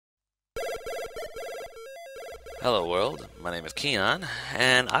Hello world, my name is Keon,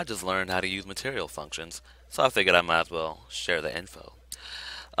 and I just learned how to use material functions, so I figured I might as well share the info.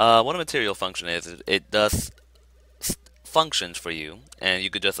 What a material function is it does functions for you, and you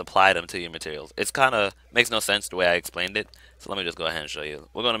could just apply them to your materials. It's kind of makes no sense the way I explained it, so let me just go ahead and show you.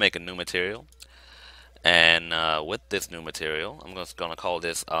 We're going to make a new material, and with this new material, I'm just going to call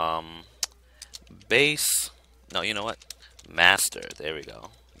this base. No, you know what? Master. There we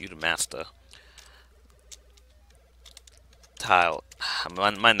go. You the master. Tile.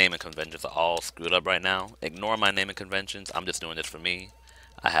 My naming conventions are all screwed up right now. Ignore my naming conventions. I'm just doing this for me.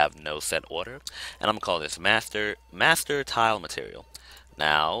 I have no set order, and I'm gonna call this master tile material.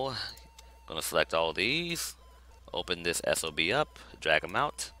 Now, I'm gonna select all these, open this SOB up, drag them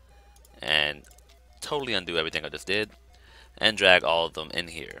out, and totally undo everything I just did, and drag all of them in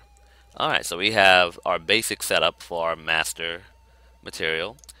here. Alright, so we have our basic setup for our master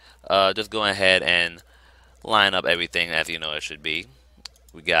material. Just go ahead and line up everything as you know it should be.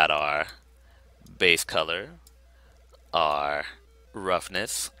 We got our base color, our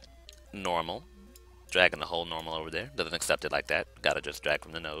roughness, normal, dragging the whole normal over there. Doesn't accept it like that. Gotta just drag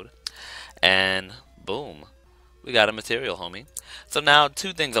from the node. And boom, we got a material, homie. So now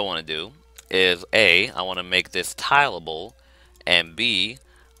two things I want to do is A, I want to make this tileable, and B,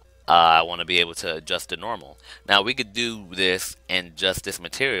 I want to be able to adjust the normal. Now we could do this in just this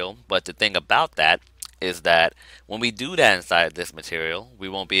material, but the thing about that is that when we do that inside this material, we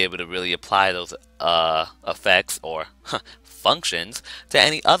won't be able to really apply those effects or functions to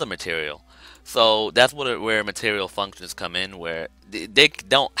any other material. So that's where material functions come in, where they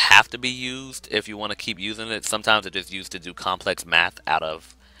don't have to be used if you want to keep using it. Sometimes it's just used to do complex math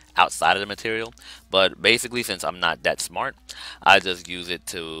outside of the material. But basically, since I'm not that smart, I just use it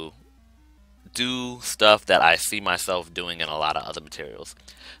to do stuff that I see myself doing in a lot of other materials.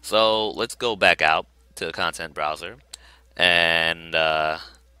 So let's go back out to the content browser and add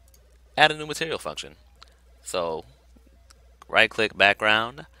a new material function. So right click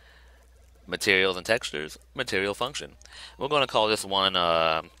background, materials and textures, material function. We're going to call this one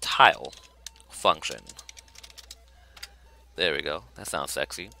tile function. There we go. That sounds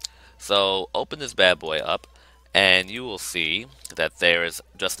sexy. So open this bad boy up and you will see that there is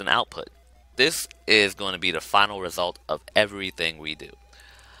just an output. This is going to be the final result of everything we do.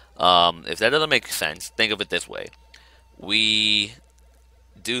 If that doesn't make sense, think of it this way. We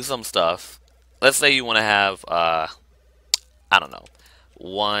do some stuff. Let's say you want to have, I don't know,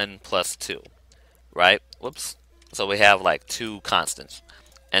 1 plus 2, right? Whoops. So we have like two constants,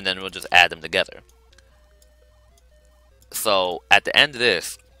 and then we'll just add them together. So at the end of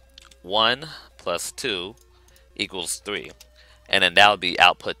this, 1 plus 2 equals 3, and then that would be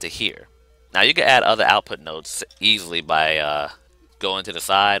output to here. Now you can add other output nodes easily by going to the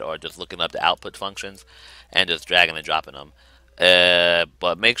side or just looking up the output functions and just dragging and dropping them.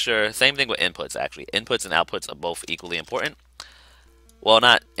 But make sure, same thing with inputs actually. Inputs and outputs are both equally important. Well,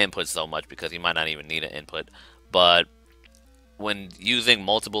 not inputs so much because you might not even need an input, but when using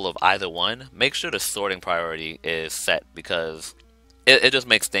multiple of either one, make sure the sorting priority is set because it just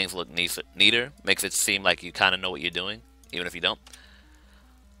makes things look neater, makes it seem like you kind of know what you're doing, even if you don't,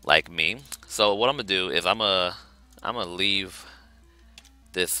 like me. So what I'm gonna do is I'm gonna leave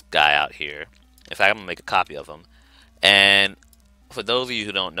this guy out here. In fact, I'm gonna make a copy of him. And for those of you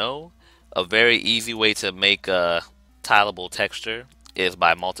who don't know, a very easy way to make a tileable texture is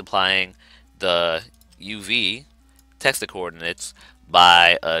by multiplying the UV texture coordinates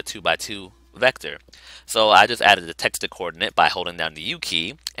by a 2x2 vector. So I just added the texture coordinate by holding down the U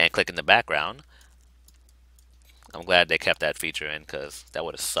key and clicking the background. I'm glad they kept that feature in because that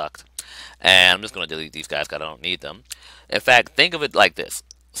would have sucked. And I'm just going to delete these guys because I don't need them. In fact, think of it like this.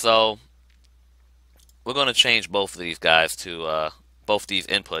 So we're going to change both of these guys to both these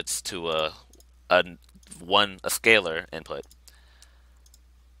inputs to a scalar input,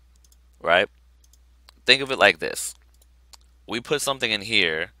 right? Think of it like this. We put something in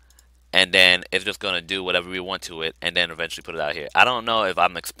here and then it's just going to do whatever we want to it and then eventually put it out here. I don't know if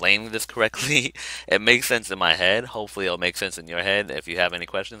I'm explaining this correctly. It makes sense in my head. Hopefully it'll make sense in your head. If you have any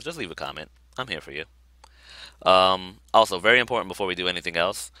questions, just leave a comment. I'm here for you. Also, very important before we do anything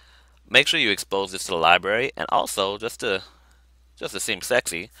else, make sure you expose this to the library, and also just to seem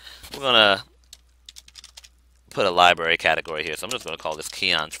sexy, we're gonna put a library category here. So I'm just gonna call this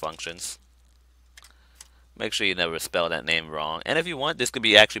Keon's functions. Make sure you never spell that name wrong. And if you want, this could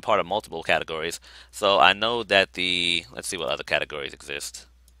be actually part of multiple categories. So I know that let's see what other categories exist.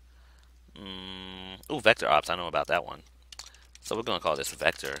 Ooh, vector ops. I know about that one. So we're gonna call this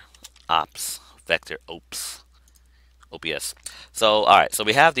vector ops, vector ops. OPS. So, alright, so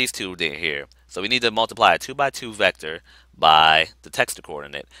we have these two here. So we need to multiply a 2 by 2 vector by the texture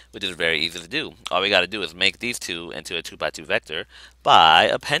coordinate, which is very easy to do. All we got to do is make these two into a 2 by 2 vector by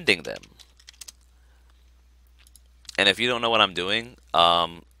appending them. And if you don't know what I'm doing,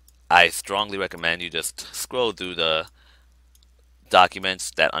 I strongly recommend you just scroll through the documents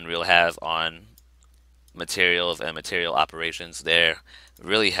that Unreal has on materials and material operations. They're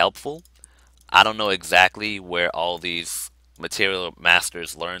really helpful. I don't know exactly where all these material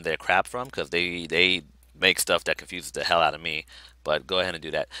masters learn their crap from, because they make stuff that confuses the hell out of me. But go ahead and do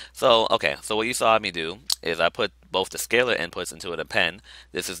that. So, okay, so what you saw me do is I put both the scalar inputs into an append.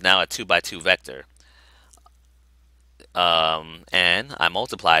 This is now a 2 by 2 vector. And I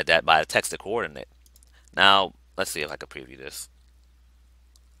multiplied that by the texture coordinate. Now, let's see if I can preview this.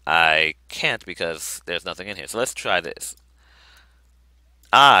 I can't because there's nothing in here. So let's try this.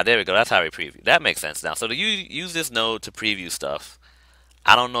 Ah, there we go. That's how we preview. That makes sense now. So to use this node to preview stuff,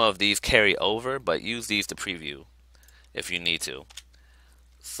 I don't know if these carry over, but use these to preview if you need to.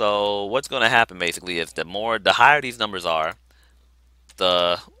 So what's going to happen basically is the higher these numbers are,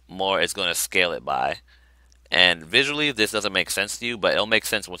 the more it's going to scale it by. And visually, this doesn't make sense to you, but it'll make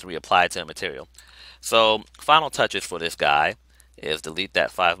sense once we apply it to a material. So final touches for this guy is delete that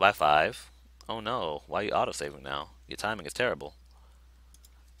 5 by 5. Oh no, why are you autosaving now? Your timing is terrible.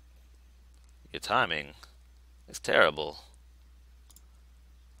 Your timing is terrible.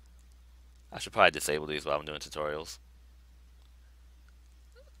 I should probably disable these while I'm doing tutorials.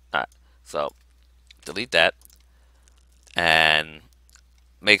 Alright, so delete that and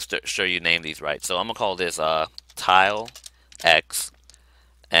make sure you name these right. So I'm going to call this tile X,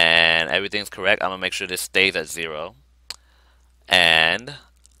 and everything's correct. I'm going to make sure this stays at 0. And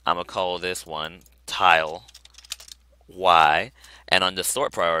I'm going to call this one tile Y. And on the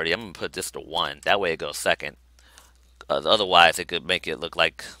sort priority, I'm going to put this to 1. That way it goes second. Otherwise, it could make it look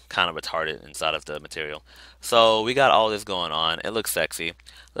like kind of retarded inside of the material. So we got all this going on. It looks sexy.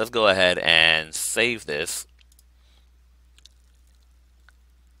 Let's go ahead and save this.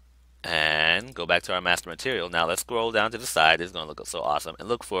 And go back to our master material. Now let's scroll down to the side. It's going to look so awesome. And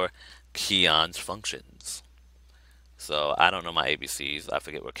look for Keon's functions. So I don't know my ABCs. I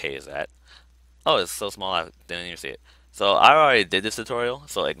forget where K is at. Oh, it's so small I didn't even see it. So I already did this tutorial,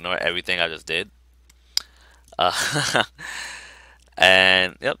 so ignore everything I just did.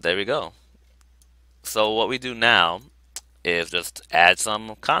 And yep, there we go. So what we do now is just add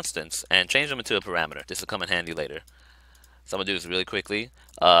some constants and change them into a parameter. This will come in handy later. So I'm going to do this really quickly.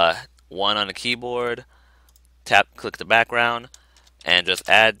 1 on the keyboard, click the background, and just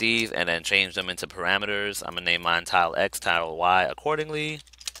add these and then change them into parameters. I'm going to name mine tile X, tile Y accordingly.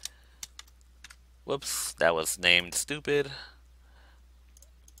 Whoops, that was named stupid.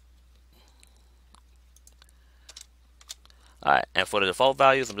 Alright, and for the default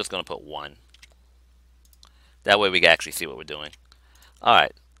values, I'm just going to put 1. That way we can actually see what we're doing.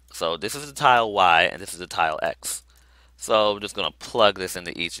 Alright, so this is the tile Y and this is the tile X. So I'm just going to plug this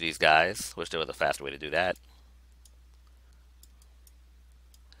into each of these guys. Wish there was a faster way to do that.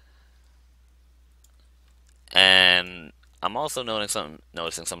 And I'm also noticing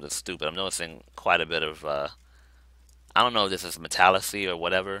something stupid. I'm noticing quite a bit of, I don't know if this is metallicity or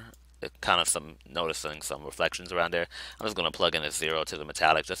whatever. Kind of noticing some reflections around there. I'm just going to plug in a 0 to the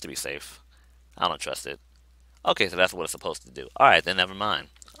metallic just to be safe. I don't trust it. Okay, so that's what it's supposed to do. Alright, then never mind.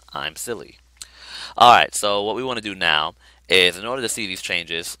 I'm silly. Alright, so what we want to do now is, in order to see these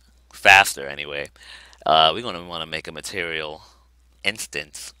changes faster anyway, we're going to want to make a material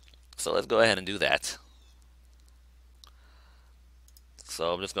instance. So let's go ahead and do that.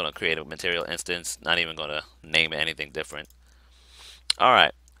 So I'm just going to create a material instance, not even going to name it anything different.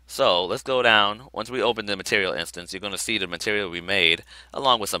 Alright, so let's go down. Once we open the material instance, you're going to see the material we made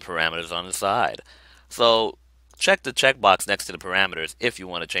along with some parameters on the side. So check the checkbox next to the parameters if you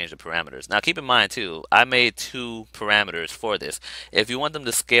want to change the parameters. Now keep in mind too, I made 2 parameters for this. If you want them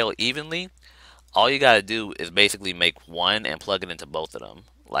to scale evenly, all you got to do is basically make 1 and plug it into both of them,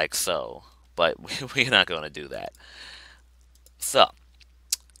 like so. But we're not going to do that. So,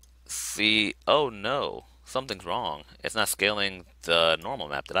 see, oh no, something's wrong. It's not scaling the normal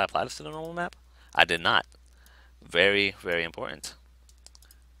map. Did I apply this to the normal map? I did not. Very, very important.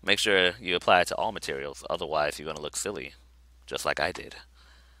 Make sure you apply it to all materials, otherwise you're going to look silly, just like I did.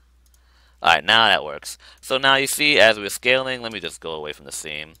 Alright, now that works. So now you see, as we're scaling, let me just go away from the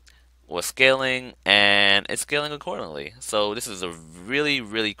scene. We're scaling, and it's scaling accordingly. So this is a really,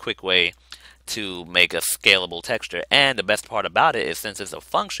 really quick way to make a scalable texture, and the best part about it is, since it's a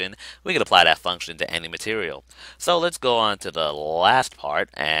function, we can apply that function to any material. So let's go on to the last part,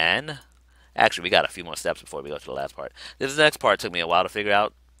 and actually we got a few more steps before we go to the last part. This next part took me a while to figure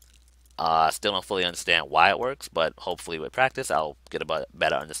out. I still don't fully understand why it works, but hopefully with practice I'll get a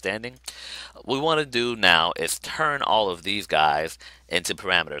better understanding. What we want to do now is turn all of these guys into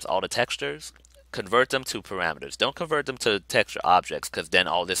parameters, all the textures, convert them to parameters. Don't convert them to texture objects because then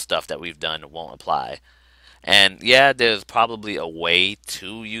all this stuff that we've done won't apply. And yeah, there's probably a way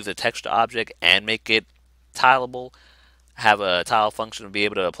to use a texture object and make it tileable, have a tile function to be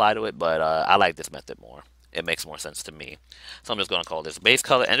able to apply to it, but I like this method more. It makes more sense to me. So I'm just going to call this base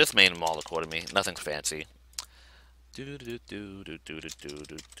color and just name them all accordingly. Nothing fancy.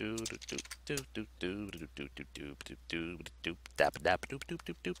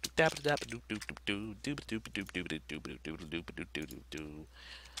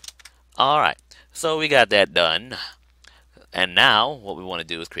 Alright, so we got that done. And now what we want to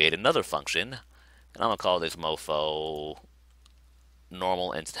do is create another function. And I'm going to call this mofo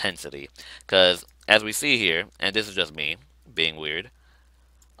normal intensity. Because as we see here, and this is just me being weird,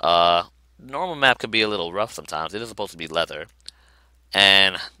 normal map can be a little rough sometimes. It is supposed to be leather.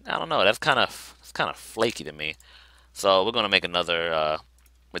 And I don't know, that's kind of flaky to me. So we're going to make another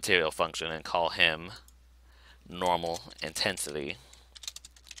material function and call him normal intensity.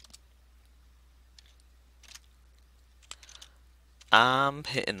 I'm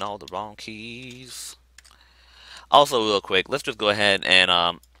hitting all the wrong keys. Also, real quick, let's just go ahead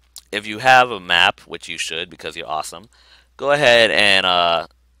and if you have a map, which you should because you're awesome, go ahead and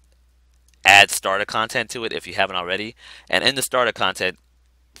add starter content to it if you haven't already. And in the starter content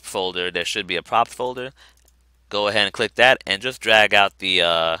folder, there should be a props folder. Go ahead and click that and just drag out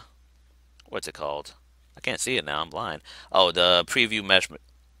the what's it called? I can't see it now. I'm blind. Oh, the preview mesh,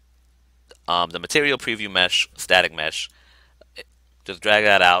 the material preview mesh, static mesh. Just drag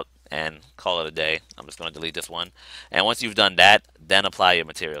that out and call it a day. I'm just going to delete this one. And once you've done that, then apply your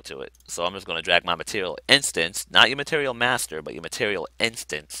material to it. So I'm just going to drag my material instance, not your material master, but your material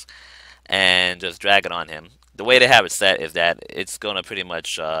instance, and just drag it on him. The way to have it set is that it's going to pretty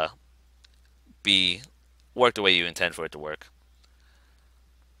much work the way you intend for it to work.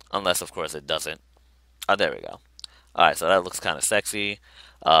 Unless, of course, it doesn't. Oh, there we go. Alright, so that looks kind of sexy.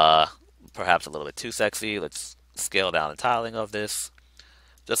 Perhaps a little bit too sexy. Let's scale down the tiling of this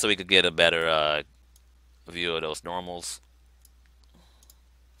just so we could get a better view of those normals.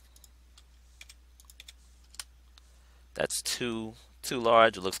 That's too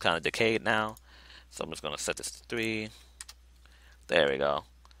large. It looks kind of decayed now. So I'm just going to set this to 3. There we go.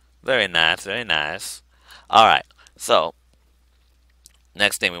 Very nice, very nice. Alright, so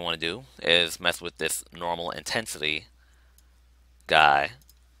next thing we want to do is mess with this normal intensity guy.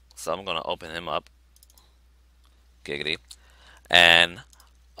 So I'm going to open him up. Giggity. And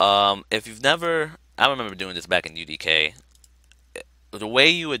if you've never, I remember doing this back in UDK. The way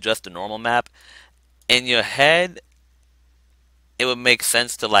you adjust the normal map, in your head, it would make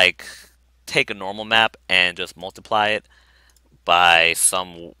sense to like take a normal map and just multiply it by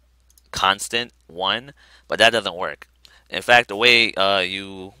some constant 1, but that doesn't work. In fact, the way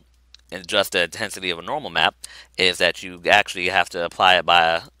you adjust the intensity of a normal map is that you actually have to apply it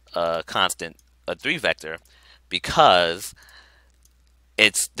by a constant, a 3 vector, because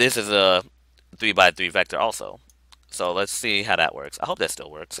this is a 3 by 3 vector also. So let's see how that works. I hope that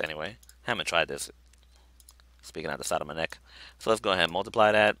still works anyway. I haven't tried this. Speaking out the side of my neck. So let's go ahead and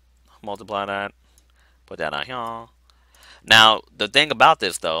multiply that, put that on here. Now, the thing about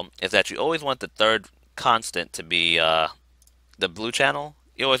this though is that you always want the third constant to be the blue channel.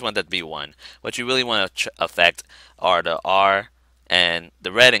 You always want that to be 1. What you really want to affect are the R and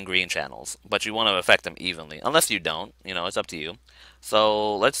the red and green channels, but you want to affect them evenly. Unless you don't, you know, it's up to you.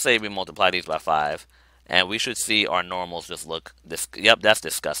 So let's say we multiply these by 5, and we should see our normals just look this. Yep, that's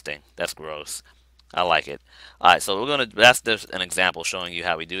disgusting. That's gross. I like it. All right, so we're gonna. That's just an example showing you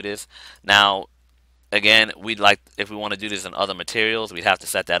how we do this. Now, again, if we want to do this in other materials, we'd have to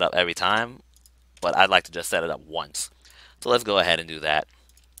set that up every time. But I'd like to just set it up once. So let's go ahead and do that.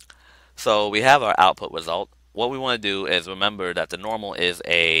 So we have our output result. What we want to do is remember that the normal is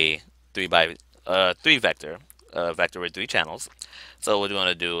a 3 by 3 vector, vector with 3 channels. So we're going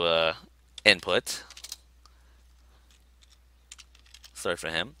to do input, search for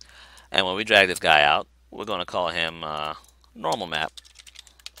him, and when we drag this guy out, we're going to call him normal map,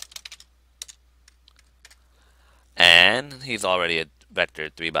 and he's already a vector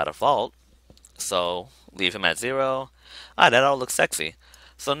 3 by default. So leave him at 0. That all looks sexy.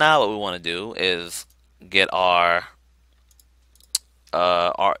 So now what we want to do is get our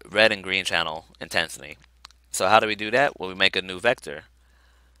red and green channel intensity. So how do we do that? Well, we make a new vector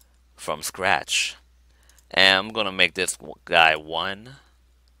from scratch. And I'm going to make this guy 1.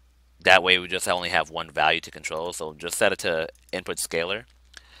 That way we just only have one value to control. So just set it to input scalar.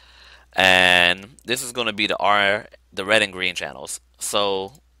 And this is going to be the red and green channels.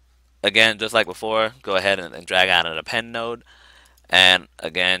 So again, just like before, go ahead and drag out an append node. And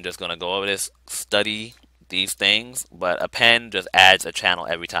again, just going to go over this, study these things, but append just adds a channel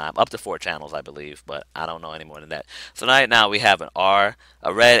every time, up to 4 channels, I believe, but I don't know any more than that. So right now we have a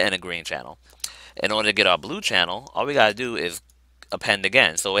red and a green channel. In order to get our blue channel, all we got to do is append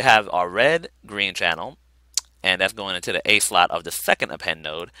again. So we have our red green channel, and that's going into the A slot of the second append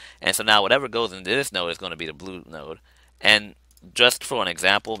node. And so now whatever goes into this node is going to be the blue node. And just for an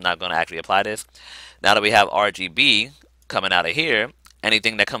example, I'm not going to actually apply this. Now that we have RGB coming out of here,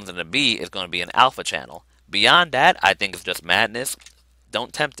 anything that comes into B is going to be an alpha channel. Beyond that, I think it's just madness.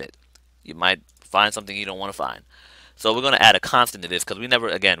 Don't tempt it. You might find something you don't want to find. So we're going to add a constant to this because we never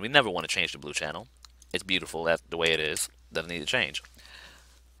want to change the blue channel. It's beautiful. That's the way it is. Doesn't need to change.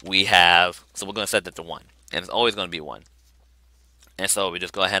 So we're going to set that to 1. And it's always going to be 1. And so we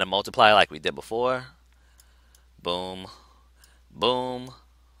just go ahead and multiply like we did before. Boom, boom,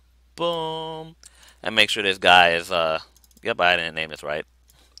 boom. And make sure this guy is, yep, I didn't name this right.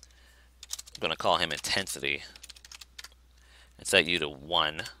 I'm going to call him intensity. And set you to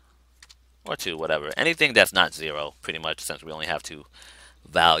 1. Or 2, whatever. Anything that's not 0, pretty much, since we only have 2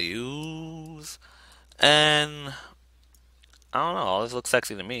 values. And I don't know, all this looks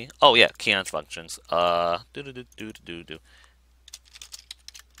sexy to me. Oh yeah, Keon's functions. So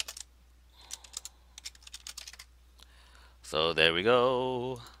there we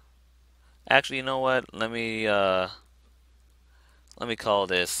go. Actually, you know what? Let me call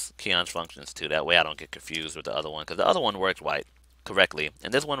this Keon's functions too. That way I don't get confused with the other one, because the other one worked correctly,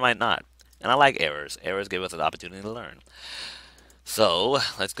 and this one might not. And I like errors. Errors give us an opportunity to learn. So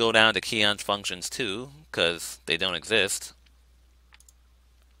let's go down to Keon's functions too, because they don't exist.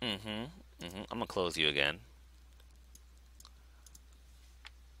 I'm gonna close you again.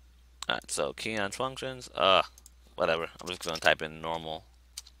 Alright, so Keon's functions, whatever. I'm just gonna type in normal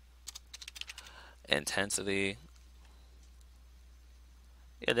intensity.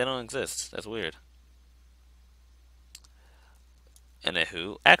 Yeah, they don't exist. That's weird.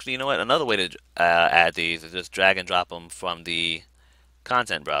 Anywho, actually, you know what? Another way to add these is just drag and drop them from the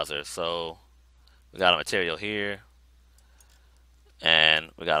content browser. So we got a material here, and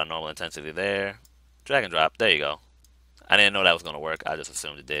we got a normal intensity there. Drag and drop. There you go. I didn't know that was going to work. I just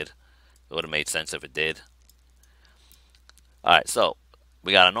assumed it did. It would have made sense if it did. Alright, so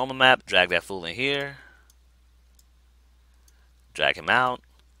we got a normal map. Drag that fool in here. Drag him out.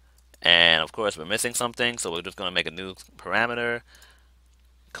 And of course, we're missing something, so we're just going to make a new parameter.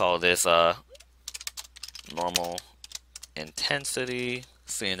 Call this normal intensity.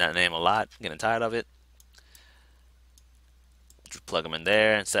 Seeing that name a lot. Getting tired of it. Just plug him in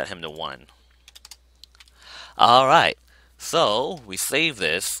there and set him to 1. Alright, so we save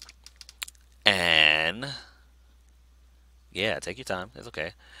this. And yeah, take your time. It's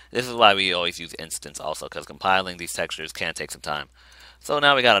okay. This is why we always use instance also, because compiling these textures can take some time. So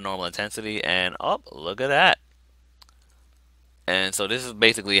now we got a normal intensity, and oh, look at that. And so this is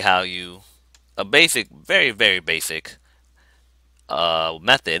basically how a basic, very, very basic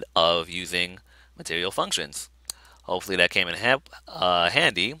method of using material functions. Hopefully that came in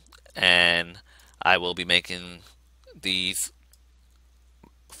handy, and I will be making these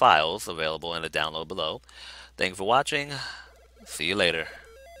files available in the download below. Thank you for watching. See you later.